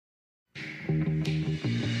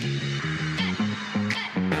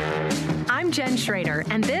I'm Jen Schrader,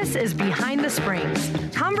 and this is Behind the Springs,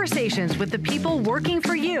 conversations with the people working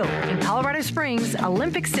for you in Colorado Springs,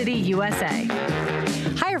 Olympic City, USA.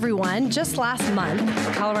 Hi, everyone. Just last month,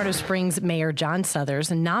 Colorado Springs Mayor John Suthers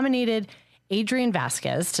nominated Adrian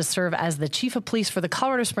Vasquez to serve as the Chief of Police for the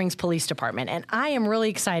Colorado Springs Police Department, and I am really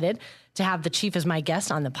excited to have the Chief as my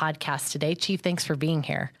guest on the podcast today. Chief, thanks for being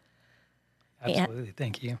here. Absolutely.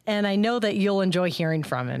 Thank you. And I know that you'll enjoy hearing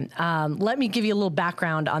from him. Let me give you a little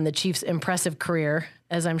background on the Chief's impressive career,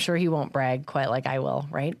 as I'm sure he won't brag quite like I will,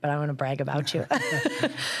 right? But I want to brag about you.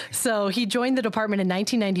 So he joined the department in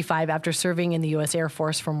 1995 after serving in the U.S. Air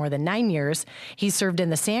Force for more than 9 years. He served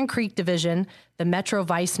in the Sand Creek Division, the Metro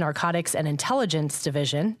Vice Narcotics and Intelligence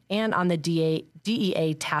Division, and on the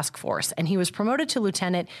DEA Task Force. And he was promoted to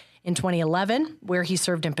lieutenant in 2011, where he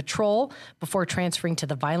served in patrol before transferring to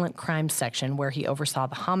the violent crimes section, where he oversaw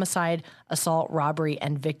the homicide, assault, robbery,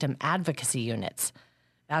 and victim advocacy units.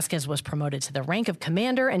 Vasquez was promoted to the rank of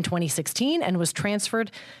commander in 2016 and was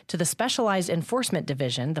transferred to the Specialized Enforcement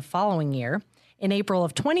Division the following year. In April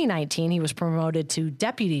of 2019, he was promoted to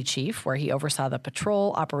deputy chief, where he oversaw the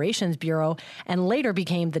Patrol Operations Bureau and later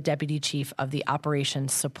became the deputy chief of the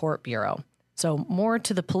Operations Support Bureau. So more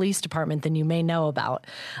to the police department than you may know about.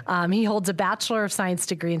 He holds a Bachelor of Science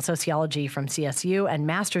degree in sociology from CSU and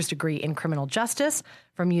master's degree in criminal justice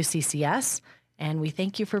from UCCS. And we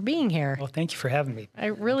thank you for being here. Well, thank you for having me. I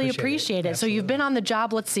really appreciate it. So you've been on the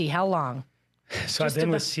job, let's see, how long? So I've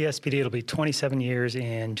been with CSPD. It'll be 27 years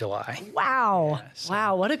in July. Wow.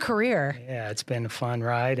 Wow. What a career. Yeah, it's been a fun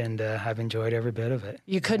ride, and I've enjoyed every bit of it.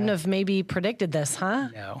 You couldn't have maybe predicted this, huh?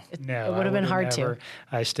 No. It would have been hard to.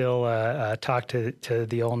 I still talk to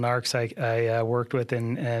the old narcs I worked with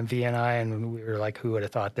in VNI, and we were like, who would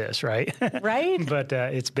have thought this, right? Right. But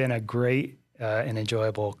it's been a great and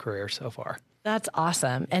enjoyable career so far. That's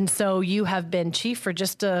awesome. And so you have been chief for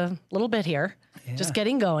just a little bit here, just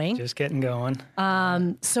getting going. Just getting going.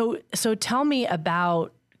 So tell me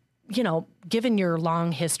about, given your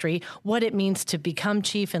long history, what it means to become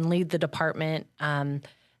chief and lead the department,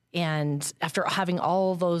 and after having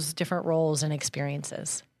all those different roles and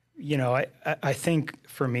experiences. I think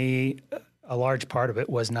for me, a large part of it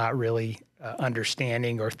was not really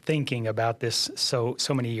understanding or thinking about this so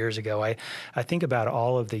many years ago. I think about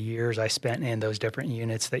all of the years I spent in those different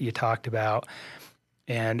units that you talked about,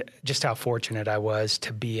 and just how fortunate I was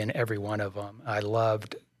to be in every one of them. I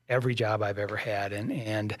loved every job I've ever had,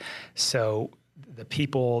 and so the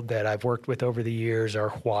people that I've worked with over the years are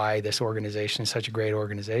why this organization is such a great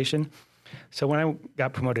organization. So when I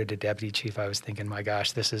got promoted to deputy chief, I was thinking, my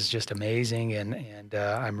gosh, this is just amazing, and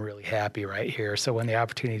I'm really happy right here. So when the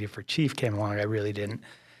opportunity for chief came along, I really didn't,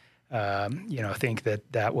 think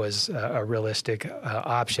that was a realistic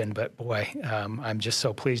option. But boy, I'm just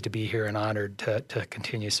so pleased to be here and honored to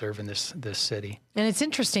continue serving this city. And it's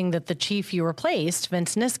interesting that the chief you replaced,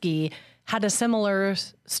 Vince Niski, had a similar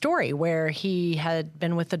story where he had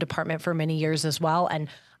been with the department for many years as well, and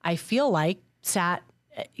I feel like sat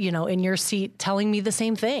in your seat telling me the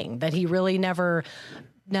same thing, that he really never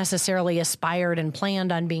necessarily aspired and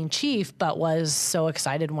planned on being chief, but was so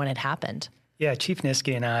excited when it happened. Yeah, Chief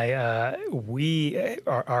Niski and I,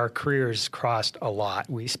 our careers crossed a lot.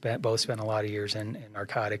 We both spent a lot of years in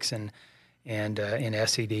narcotics and in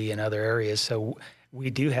SED and other areas. So we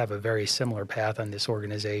do have a very similar path on this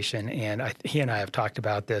organization. And he and I have talked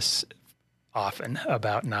about this often,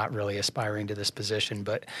 about not really aspiring to this position,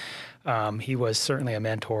 but he was certainly a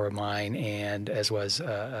mentor of mine, and as was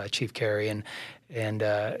Chief Carey, and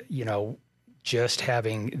just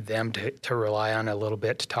having them to rely on a little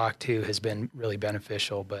bit to talk to has been really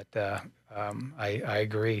beneficial. But I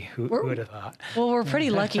agree. Who would have thought? Well, we're pretty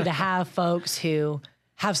lucky to have folks who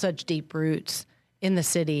have such deep roots in the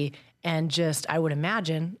city, and just, I would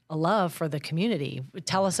imagine, a love for the community.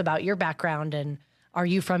 Tell us about your background, and are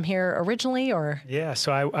you from here originally, or? Yeah,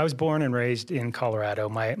 so I was born and raised in Colorado.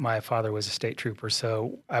 My father was a state trooper,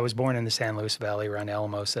 so I was born in the San Luis Valley around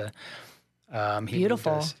Alamosa.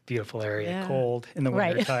 Beautiful. Beautiful area. Yeah. Cold in the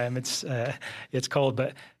winter time. It's cold,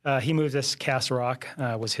 but he moved us. Castle Rock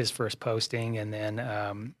was his first posting, and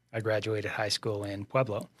then I graduated high school in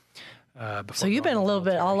Pueblo. So you've been a little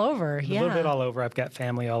bit all over. A little bit all over. I've got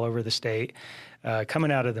family all over the state.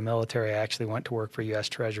 Coming out of the military, I actually went to work for U.S.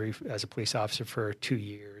 Treasury as a police officer for 2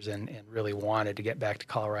 years, and really wanted to get back to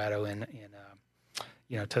Colorado and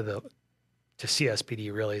to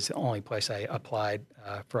CSPD. Really is the only place I applied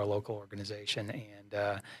for a local organization,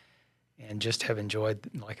 and just have enjoyed,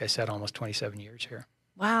 like I said, almost 27 years here.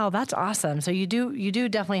 Wow, that's awesome. So you do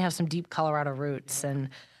definitely have some deep Colorado roots, and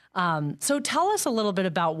So tell us a little bit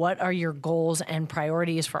about what are your goals and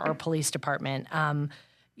priorities for our police department.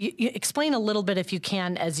 You explain a little bit, if you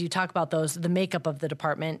can, as you talk about those, the makeup of the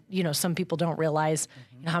department. Some people don't realize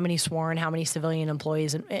how many sworn, how many civilian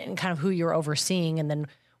employees, and kind of who you're overseeing, and then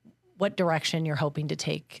what direction you're hoping to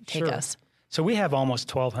take Sure. us. So we have almost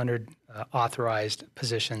 1,200 authorized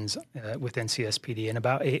positions within CSPD, and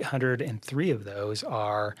about 803 of those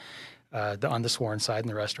are on the sworn side, and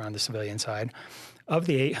the rest are on the civilian side. Of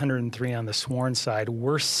the 803 on the sworn side,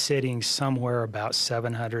 we're sitting somewhere about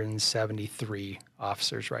 773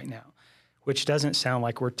 officers right now, which doesn't sound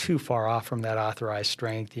like we're too far off from that authorized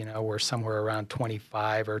strength. We're somewhere around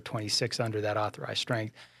 25 or 26 under that authorized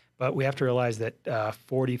strength. But we have to realize that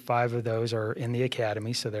 45 of those are in the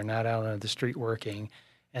academy, so they're not out on the street working.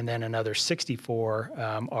 And then another 64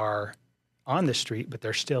 are on the street, but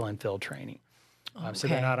they're still in field training. So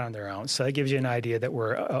they're not on their own. So that gives you an idea that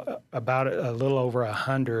we're about a little over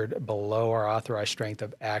 100 below our authorized strength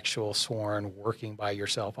of actual sworn working by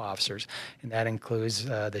yourself officers. And that includes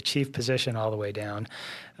the chief position all the way down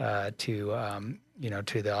to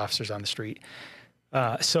the officers on the street.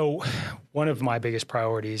 So one of my biggest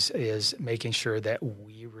priorities is making sure that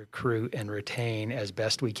we recruit and retain as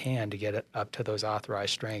best we can to get it up to those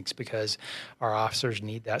authorized strengths, because our officers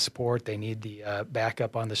need that support. They need the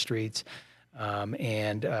backup on the streets.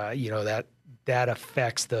 That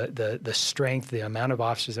affects the strength, the amount of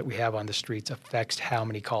officers that we have on the streets affects how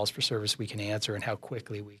many calls for service we can answer and how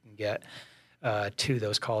quickly we can get to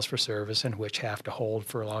those calls for service, and which have to hold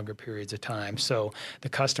for longer periods of time. So the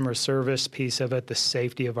customer service piece of it, the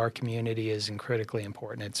safety of our community is critically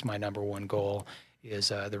important. It's my number one goal, is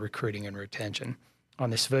the recruiting and retention. On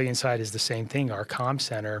the civilian side is the same thing. Our comm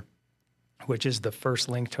center, which is the first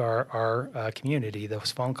link to our community,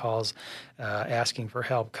 those phone calls asking for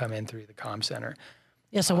help come in through the comm center.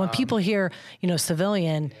 Yeah. So when people hear,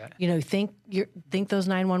 civilian, think those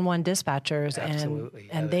 911 dispatchers, Absolutely.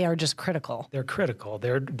 and they are just critical. They're critical.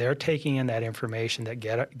 They're taking in that information that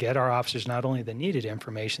get our officers not only the needed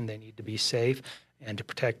information they need to be safe and to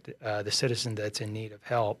protect the citizen that's in need of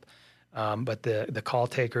help, but the call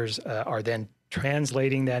takers are then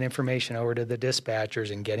translating that information over to the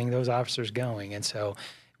dispatchers and getting those officers going. And so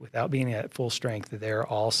without being at full strength, they're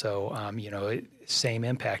also, same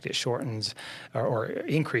impact. It shortens or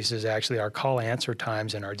increases actually our call answer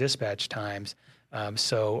times and our dispatch times.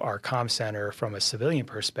 So our comm center from a civilian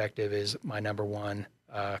perspective is my number one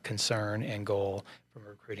concern and goal from a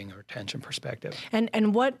recruiting and retention perspective.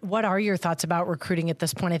 And what are your thoughts about recruiting at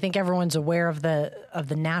this point? I think everyone's aware of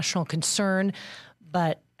the national concern,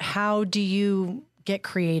 but how do you get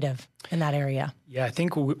creative in that area? Yeah, I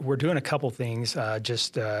think we're doing a couple things. Off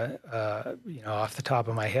the top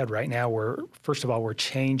of my head right now, we're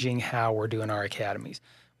changing how we're doing our academies.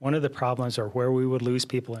 One of the problems, or where we would lose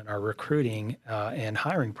people in our recruiting and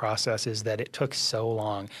hiring process, is that it took so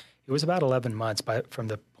long. It was about 11 months from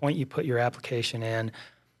the point you put your application in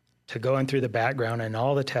to going through the background and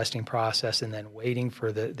all the testing process, and then waiting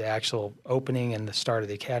for the actual opening and the start of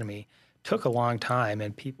the academy. Took a long time,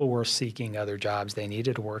 and people were seeking other jobs. They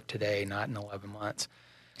needed to work today, not in 11 months.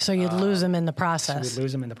 So you'd lose them in the process. So we'd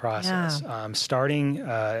lose them in the process. Yeah. Starting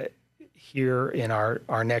here in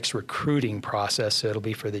our next recruiting process, so it'll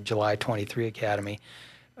be for the July 23 Academy,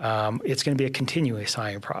 it's going to be a continuous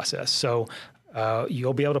hiring process. So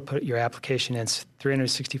you'll be able to put your application in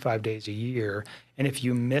 365 days a year, and if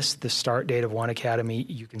you miss the start date of one academy,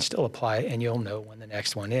 you can still apply, and you'll know when the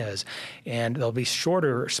next one is. And there'll be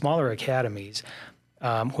shorter, smaller academies,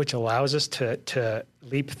 which allows us to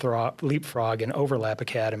leapfrog and overlap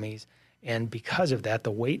academies. And because of that,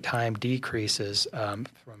 the wait time decreases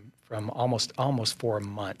from almost 4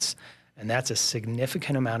 months, and that's a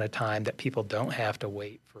significant amount of time that people don't have to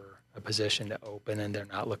wait for a position to open, and they're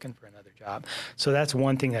not looking for another job. So that's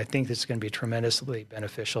one thing I think that's going to be tremendously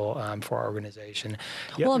beneficial for our organization.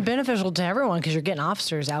 Well, and beneficial to everyone, because you're getting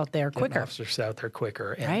officers out there quicker. Officers out there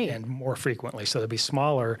quicker and, right. and more frequently. So there'll be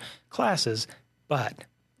smaller classes, but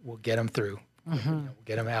we'll get them through. We'll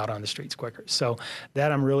get them out on the streets quicker. So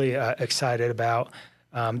that I'm really excited about.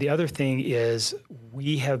 The other thing is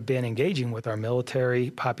we have been engaging with our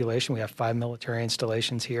military population. We have 5 military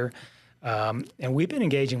installations here. And we've been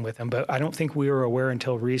engaging with them, but I don't think we were aware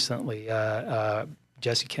until recently.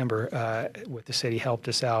 Jesse Kimber with the city helped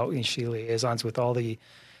us out, and she liaisons with all the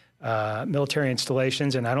military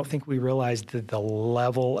installations, and I don't think we realized the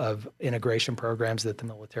level of integration programs that the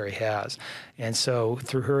military has. And so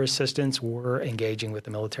through her assistance, we're engaging with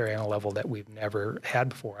the military on a level that we've never had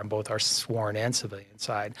before on both our sworn and civilian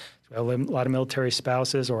side. So we have a lot of military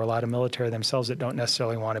spouses or a lot of military themselves that don't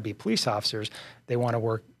necessarily want to be police officers. They want to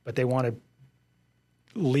work, but they want to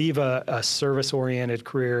leave a service-oriented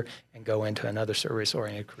career and go into another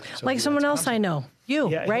service-oriented career. So like someone else I know,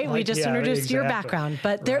 right? We just introduced your exactly. background,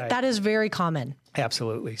 but that is very common.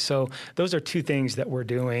 Absolutely. So those are two things that we're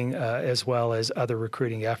doing, as well as other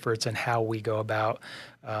recruiting efforts and how we go about,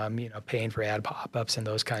 paying for ad pop-ups and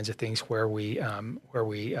those kinds of things where we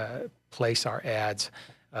place our ads,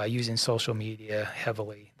 using social media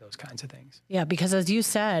heavily, those kinds of things. Yeah, because as you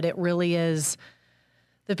said, it really is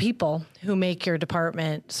the people who make your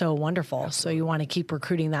department so wonderful. Absolutely. So you want to keep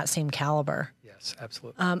recruiting that same caliber. Yes,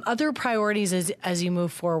 absolutely. Other priorities as you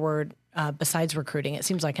move forward, besides recruiting, it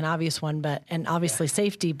seems like an obvious one, and obviously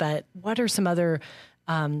safety, but what are some other,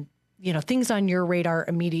 things on your radar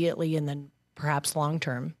immediately and then perhaps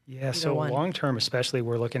long-term? Yeah, so long-term especially,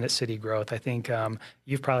 we're looking at city growth. I think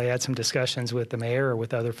you've probably had some discussions with the mayor or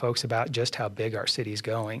with other folks about just how big our city's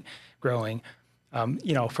growing.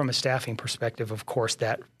 From a staffing perspective, of course,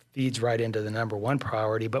 that feeds right into the number one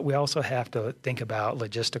priority, but we also have to think about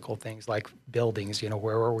logistical things like buildings,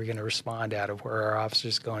 where are we going to respond out of, where are our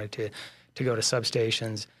officers going to go to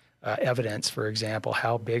substations, evidence, for example,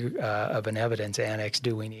 how big of an evidence annex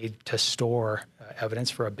do we need to store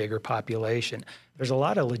evidence for a bigger population? There's a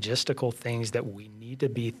lot of logistical things that we need to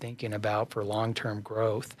be thinking about for long-term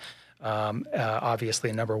growth.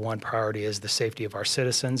 Obviously, number one priority is the safety of our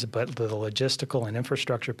citizens, but the logistical and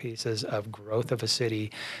infrastructure pieces of growth of a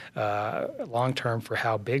city long-term for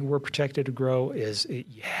how big we're projected to grow you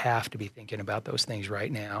have to be thinking about those things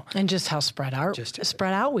right now. And just how spread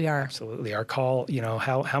out we are. Absolutely. Our call,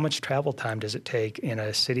 how much travel time does it take in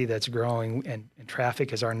a city that's growing, and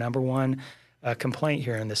traffic is our number one complaint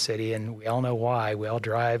here in the city, and we all know why. We all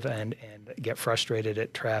drive and get frustrated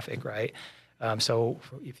at traffic, right? So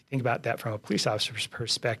if you think about that from a police officer's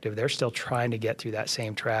perspective, they're still trying to get through that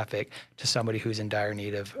same traffic to somebody who's in dire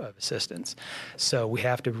need of assistance. So we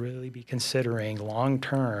have to really be considering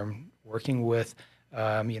long-term, working with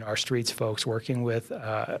our streets folks, working with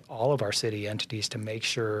all of our city entities to make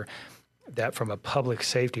sure that from a public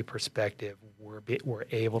safety perspective, we're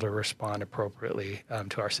able to respond appropriately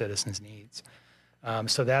to our citizens' needs.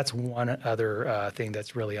 So that's one other thing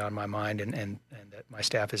that's really on my mind and that my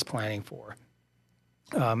staff is planning for.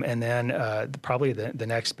 And then probably the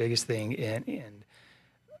next biggest thing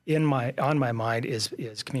on my mind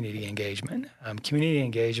is community engagement. Community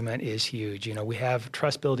engagement is huge. We have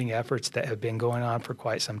trust building efforts that have been going on for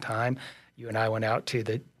quite some time. You and I went out to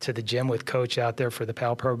the gym with Coach out there for the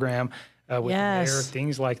PAL program. With the mayor,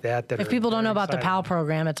 things like that. If people don't know about the PAL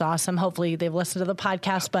program, it's awesome. Hopefully they've listened to the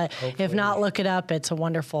podcast, but if not, look it up. It's a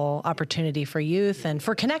wonderful opportunity for youth and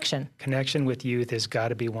for connection. Connection with youth has got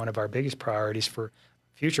to be one of our biggest priorities for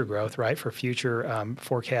future growth, right? For future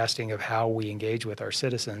forecasting of how we engage with our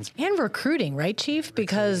citizens. And recruiting, right, Chief?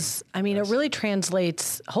 Because, it really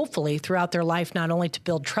translates, hopefully, throughout their life, not only to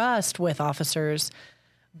build trust with officers,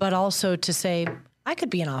 but also to say, I could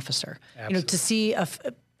be an officer. Absolutely. To see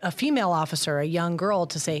a female officer, a young girl,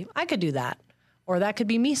 to say, I could do that, or that could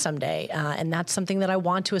be me someday. And that's something that I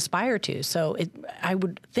want to aspire to. So I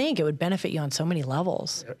would think it would benefit you on so many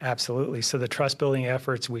levels. Absolutely. So the trust building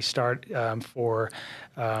efforts we start for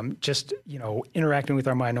just, interacting with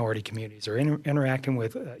our minority communities or interacting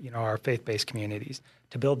with, our faith-based communities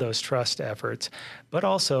to build those trust efforts. But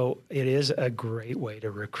also it is a great way to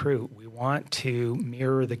recruit. We want to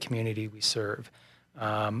mirror the community we serve.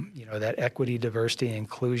 That equity, diversity, and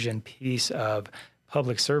inclusion piece of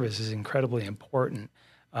public service is incredibly important.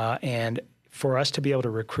 And for us to be able to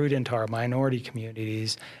recruit into our minority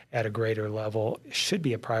communities at a greater level should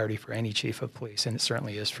be a priority for any chief of police, and it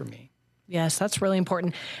certainly is for me. Yes, that's really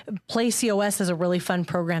important. Play COS is a really fun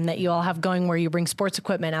program that you all have going where you bring sports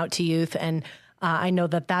equipment out to youth. And I know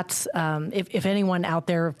that's, if anyone out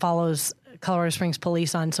there follows Colorado Springs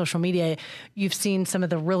Police on social media, you've seen some of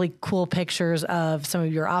the really cool pictures of some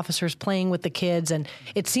of your officers playing with the kids. And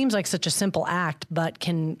it seems like such a simple act, but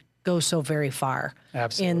can go so very far.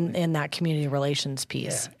 Absolutely. in that community relations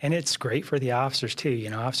piece. Yeah. And it's great for the officers too.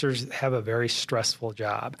 Officers have a very stressful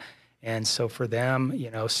job. And so for them,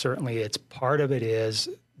 certainly it's part of it is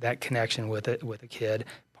that connection with a kid.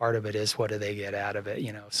 Part of it is what do they get out of it,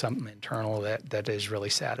 something internal that is really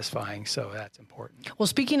satisfying. So that's important. Well,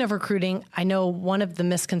 speaking of recruiting, I know one of the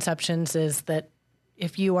misconceptions is that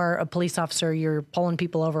if you are a police officer, you're pulling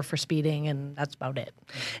people over for speeding, and that's about it.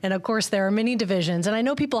 And of course, there are many divisions, and I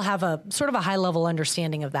know people have a sort of a high-level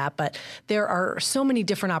understanding of that, but there are so many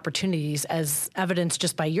different opportunities as evidenced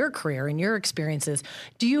just by your career and your experiences.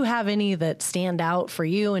 Do you have any that stand out for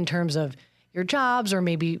you in terms of your jobs or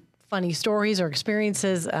maybe funny stories or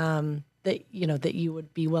experiences that you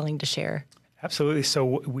would be willing to share? Absolutely.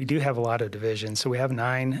 So we do have a lot of divisions. So we have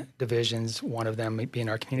 9 divisions, one of them being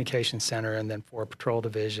our communications center, and then 4 patrol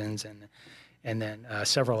divisions, and then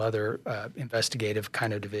several other investigative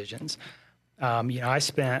kind of divisions. I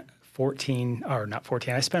spent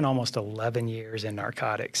I spent almost 11 years in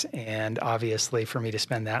narcotics. And obviously for me to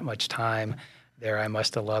spend that much time there, I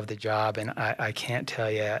must have loved the job. And I can't tell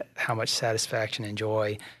you how much satisfaction and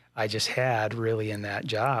joy I just had really in that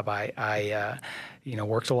job. I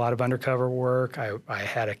worked a lot of undercover work. I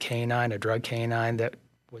had a drug canine that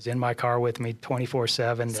was in my car with me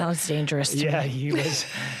 24/7. Sounds dangerous to me. Yeah, he was.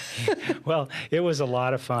 Well, it was a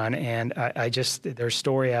lot of fun, and there's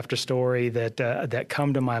story after story that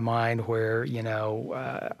come to my mind where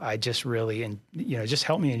I just really just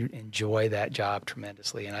helped me enjoy that job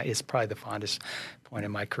tremendously, and it's probably the fondest point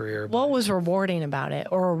in my career. What was rewarding about it,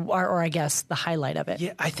 or I guess the highlight of it?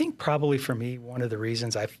 Yeah, I think probably for me one of the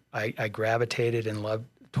reasons I gravitated and loved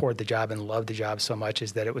toward the job and loved the job so much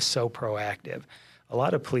is that it was so proactive. A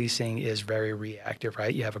lot of policing is very reactive,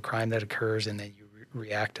 right? You have a crime that occurs and then you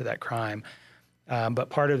react to that crime. But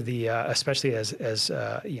part of the, especially as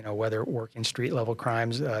whether working street level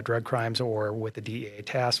crimes, drug crimes, or with the DEA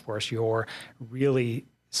task force, you're really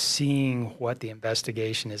seeing what the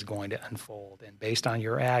investigation is going to unfold. And based on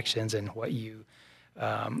your actions and what you,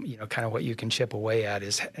 kind of what you can chip away at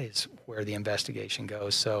is where the investigation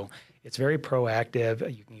goes. So it's very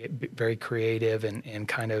proactive. You can get very creative and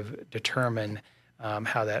kind of determine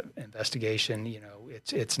how that investigation,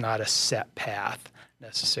 it's not a set path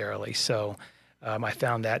necessarily. So I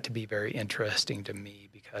found that to be very interesting to me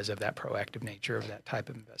because of that proactive nature of that type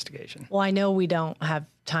of investigation. Well, I know we don't have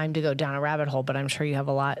time to go down a rabbit hole, but I'm sure you have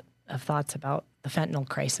a lot of thoughts about the fentanyl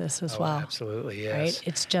crisis as well. Absolutely, yes. Right?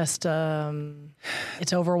 It's just,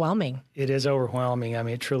 it's overwhelming. It is overwhelming. I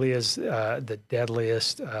mean, it truly is the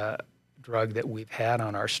deadliest drug that we've had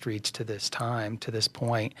on our streets to this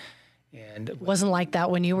point. And it wasn't like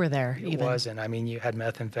that when you were there. It wasn't. I mean, you had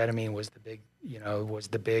methamphetamine was the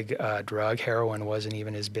big drug. Heroin wasn't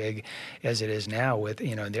even as big as it is now with,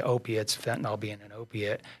 the opiates, fentanyl being an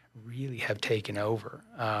opiate, really have taken over.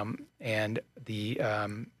 And the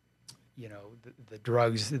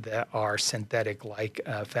drugs that are synthetic like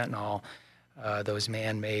fentanyl, those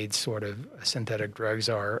man-made sort of synthetic drugs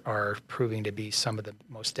are proving to be some of the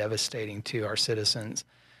most devastating to our citizens.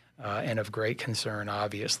 And of great concern,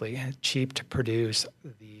 obviously. Cheap to produce.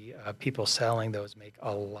 The people selling those make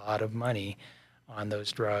a lot of money on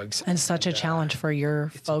those drugs. And such a challenge for your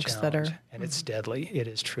folks that are... And it's deadly. It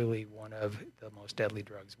is truly one of the most deadly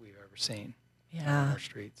drugs we've ever seen on our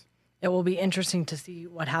streets. It will be interesting to see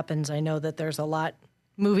what happens. I know that there's a lot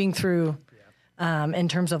moving through in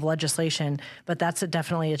terms of legislation, but that's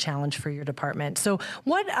definitely a challenge for your department. So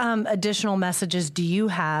what additional messages do you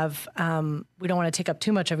have? We don't want to take up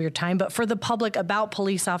too much of your time, but for the public about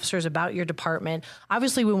police officers, about your department.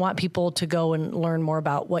 Obviously, we want people to go and learn more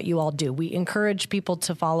about what you all do. We encourage people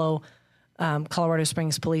to follow Colorado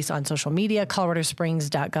Springs Police on social media.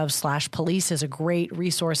 coloradosprings.gov/police is a great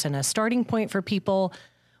resource and a starting point for people.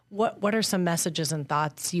 What are some messages and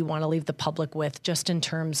thoughts you want to leave the public with just in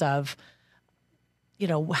terms of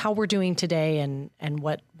how we're doing today and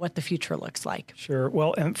what the future looks like? Sure.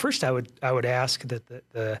 Well, and first I would ask that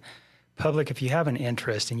the public, if you have an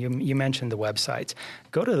interest, and you mentioned the websites,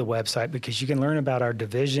 go to the website because you can learn about our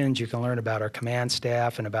divisions, you can learn about our command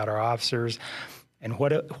staff and about our officers and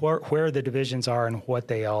where the divisions are and what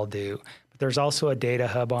they all do. But there's also a data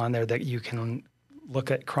hub on there that you can look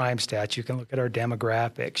at crime stats, you can look at our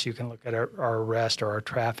demographics, you can look at our arrest or our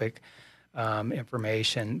traffic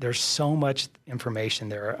information. There's so much information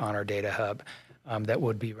there on our data hub that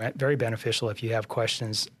would be very beneficial. If you have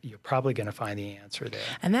questions, you're probably going to find the answer there.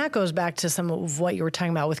 And that goes back to some of what you were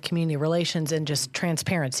talking about with community relations and just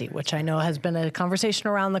transparency, which I know has been a conversation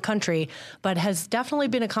around the country, but has definitely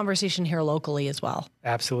been a conversation here locally as well.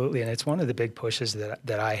 Absolutely. And it's one of the big pushes that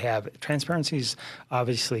I have. Transparency is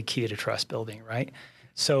obviously key to trust building, right?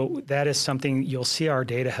 So that is something you'll see our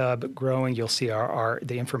data hub growing. You'll see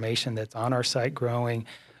the information that's on our site growing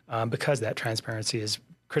because that transparency is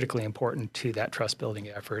critically important to that trust building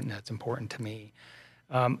effort, and that's important to me.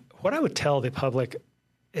 What I would tell the public,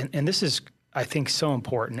 and this is, I think, so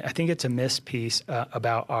important, I think it's a missed piece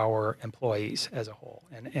about our employees as a whole.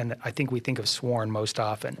 And I think we think of SWORN most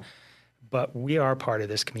often. But we are part of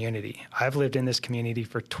this community. I've lived in this community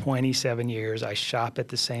for 27 years. I shop at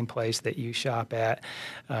the same place that you shop at.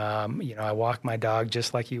 I walk my dog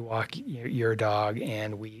just like you walk your dog,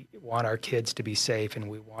 and we want our kids to be safe, and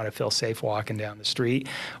we want to feel safe walking down the street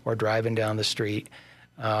or driving down the street.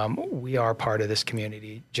 We are part of this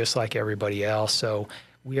community just like everybody else. So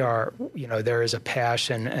there is a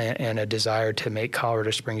passion and a desire to make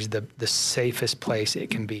Colorado Springs the safest place it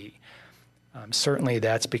can be. Certainly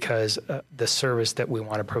that's because the service that we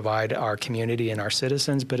want to provide our community and our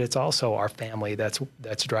citizens, but it's also our family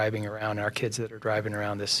that's driving around, our kids that are driving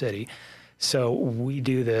around this city. So we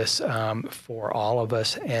do this for all of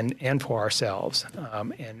us and for ourselves,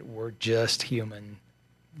 and we're just human,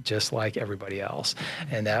 just like everybody else.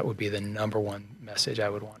 And that would be the number one message I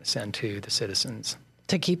would want to send to the citizens.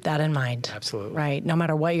 To keep that in mind. Absolutely. Right. No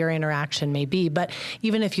matter what your interaction may be. But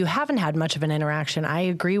even if you haven't had much of an interaction, I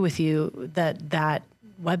agree with you that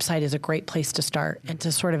website is a great place to start and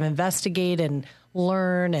to sort of investigate and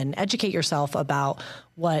learn and educate yourself about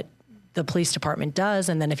what the police department does.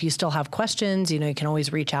 And then if you still have questions, you can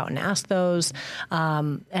always reach out and ask those.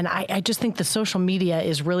 And I just think the social media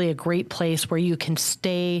is really a great place where you can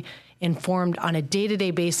stay informed on a day-to-day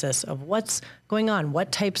basis of what's going on,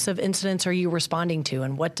 what types of incidents are you responding to,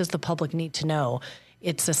 and what does the public need to know.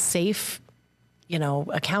 It's a safe,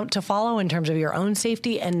 account to follow in terms of your own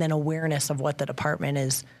safety, and then awareness of what the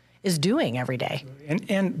department is doing every day.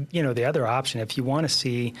 And the other option, if you want to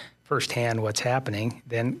see firsthand what's happening,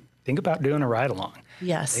 then think about doing a ride-along.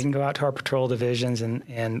 Yes. They can go out to our patrol divisions,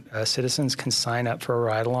 and citizens can sign up for a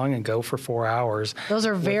ride-along and go for 4 hours. Those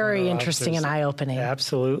are very interesting and eye-opening.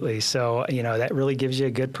 Absolutely. So, that really gives you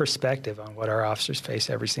a good perspective on what our officers face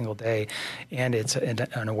every single day. And it's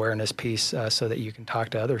an awareness piece so that you can talk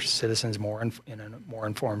to other citizens in a more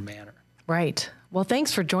informed manner. Right. Well,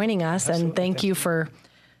 thanks for joining us. Absolutely. And thank you for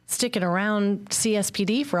sticking around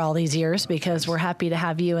CSPD for all these years, because we're happy to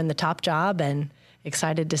have you in the top job and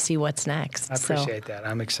excited to see what's next. I appreciate that.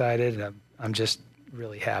 I'm excited. I'm just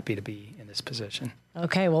really happy to be in this position.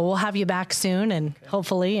 Okay, well, we'll have you back soon, and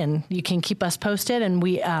hopefully, and you can keep us posted. And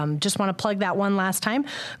we just want to plug that one last time,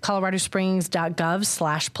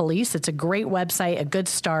 coloradosprings.gov/police. It's a great website, a good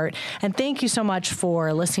start. And thank you so much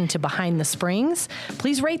for listening to Behind the Springs.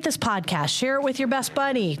 Please rate this podcast, share it with your best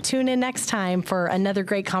buddy. Tune in next time for another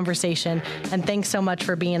great conversation. And thanks so much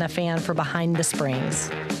for being a fan for Behind the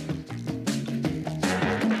Springs.